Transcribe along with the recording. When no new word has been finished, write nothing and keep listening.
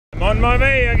I'm on my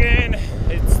way again.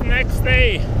 It's next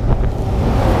day.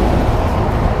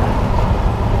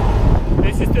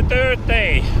 This is the third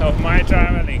day of my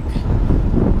traveling.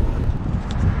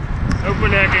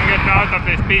 Hopefully I can get out of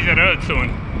this piece of road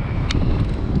soon.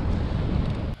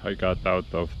 I got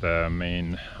out of the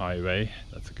main highway,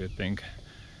 that's a good thing.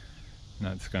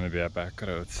 Now it's gonna be a back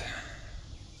roads.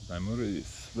 I'm already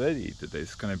sweaty today,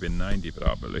 it's gonna be 90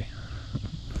 probably.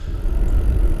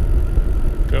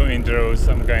 Going through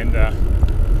some kind of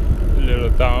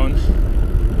little town.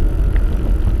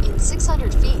 In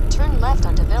 600 feet, turn left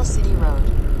onto Vale City Road.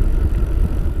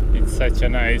 It's such a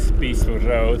nice, peaceful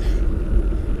road.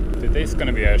 Today's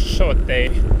gonna be a short day.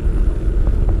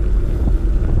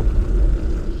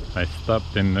 I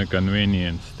stopped in a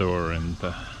convenience store and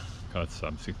got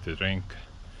something to drink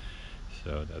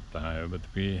so that I would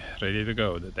be ready to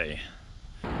go today.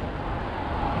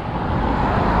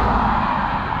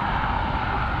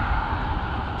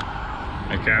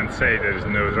 I can't say there's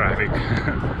no traffic,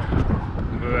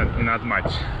 but not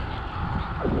much.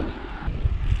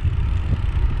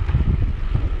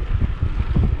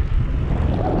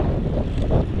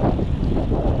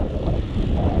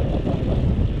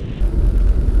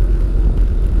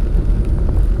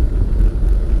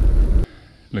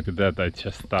 Look at that, I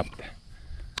just stopped.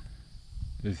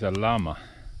 There's a llama.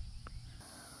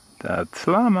 That's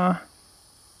llama.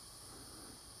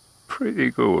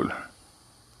 Pretty cool.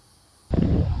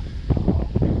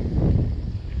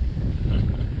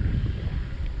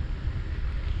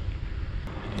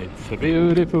 It's a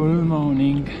beautiful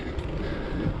morning.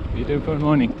 Beautiful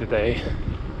morning today.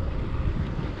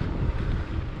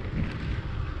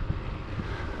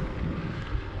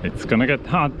 It's gonna get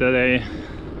hot today.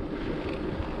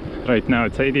 Right now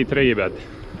it's 83, but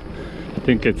I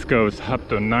think it goes up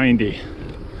to 90.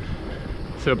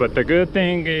 So, but the good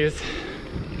thing is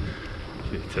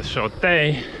it's a short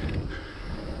day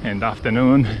and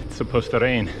afternoon it's supposed to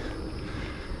rain.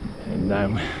 And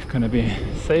I'm gonna be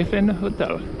safe in the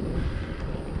hotel.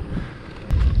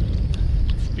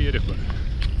 It's beautiful.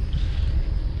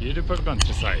 Beautiful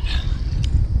countryside.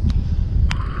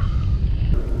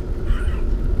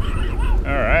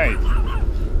 Alright.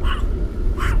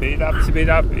 Speed up, speed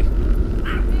up.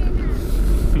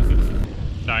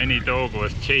 Tiny dog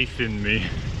was chasing me.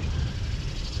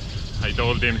 I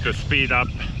told him to speed up,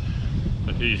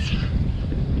 but his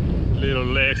little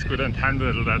legs couldn't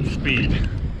handle that speed.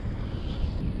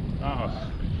 Oh,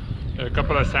 a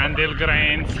couple of sandhill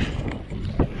grains.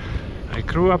 I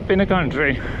grew up in the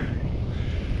country,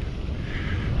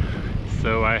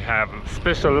 so I have a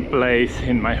special place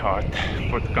in my heart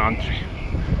for the country.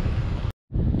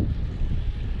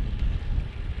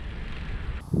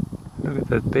 Look at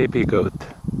that baby goat.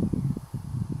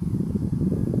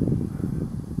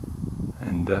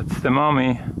 And that's the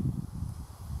mommy.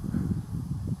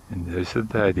 And there's the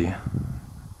daddy.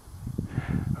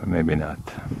 Or maybe not.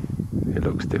 He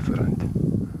looks different.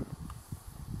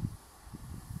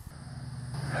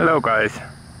 Hello guys.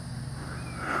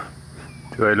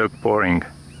 Do I look boring?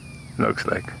 Looks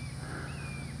like.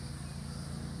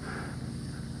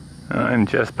 I'm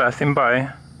just passing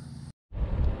by.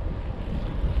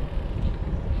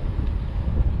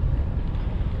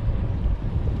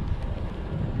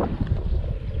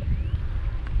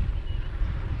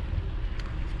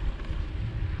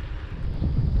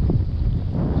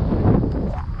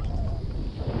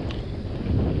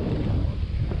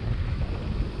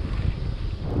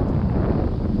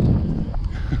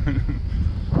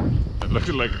 It looks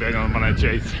like they don't want to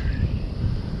chase.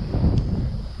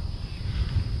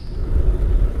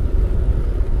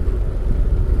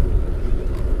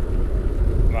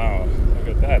 Wow, look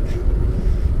at that.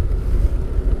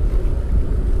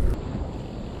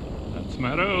 That's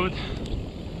my road.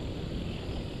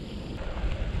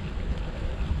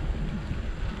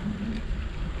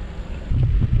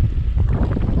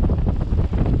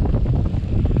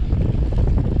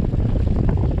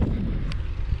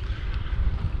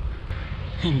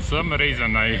 In some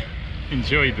reason I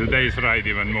enjoyed today's ride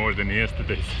even more than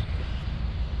yesterday's.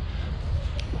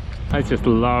 I just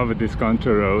love these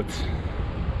country roads.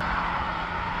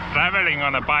 Traveling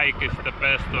on a bike is the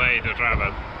best way to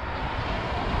travel.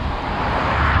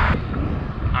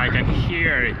 I can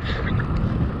hear it.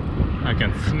 I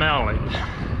can smell it.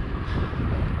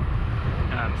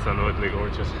 Absolutely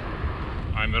gorgeous.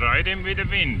 I'm riding with the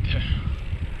wind.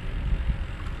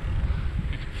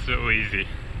 It's so easy.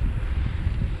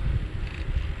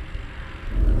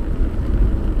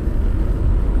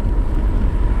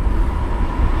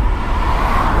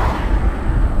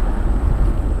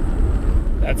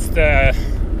 That's the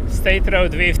State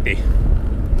Road 50.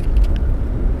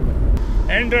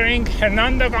 Entering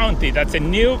Hernando County. That's a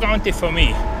new county for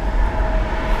me.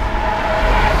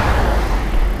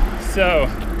 So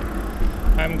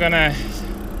I'm gonna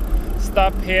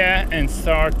stop here and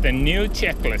start the new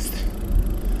checklist.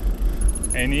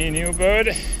 Any new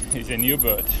bird is a new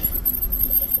bird.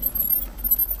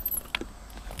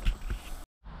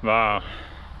 Wow.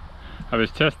 I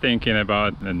was just thinking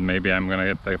about that maybe I'm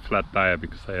gonna get a flat tire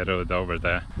because I rode over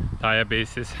the tire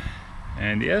bases.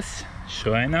 And yes,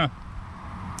 sure enough,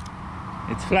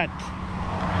 it's flat.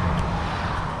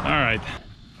 Alright,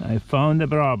 I found the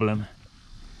problem.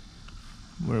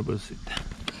 Where was it?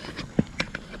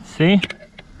 See?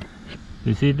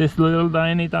 You see this little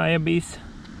tiny tire piece?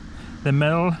 The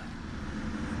metal?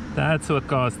 That's what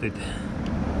caused it.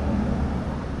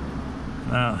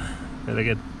 Now,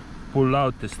 better pull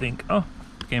out this thing. Oh,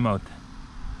 it came out.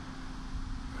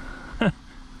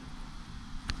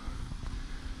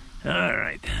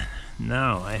 Alright,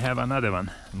 now I have another one.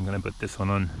 I'm gonna put this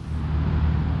one on.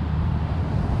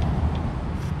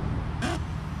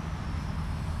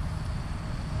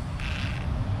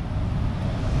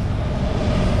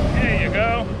 There you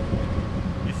go.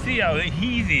 You see how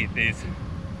easy it is.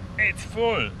 It's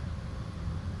full.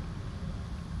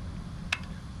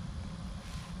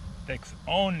 Takes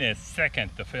only a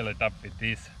second to fill it up with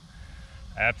these.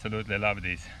 I absolutely love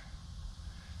these.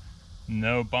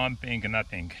 No bumping,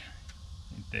 nothing.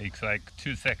 It takes like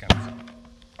 2 seconds.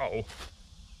 Oh,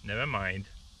 never mind.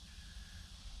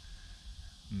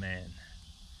 Man.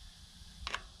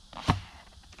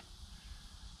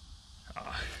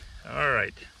 Oh, all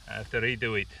right, I have to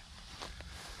redo it.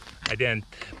 I didn't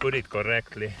put it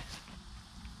correctly.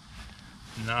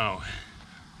 Now,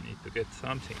 I need to get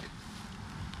something.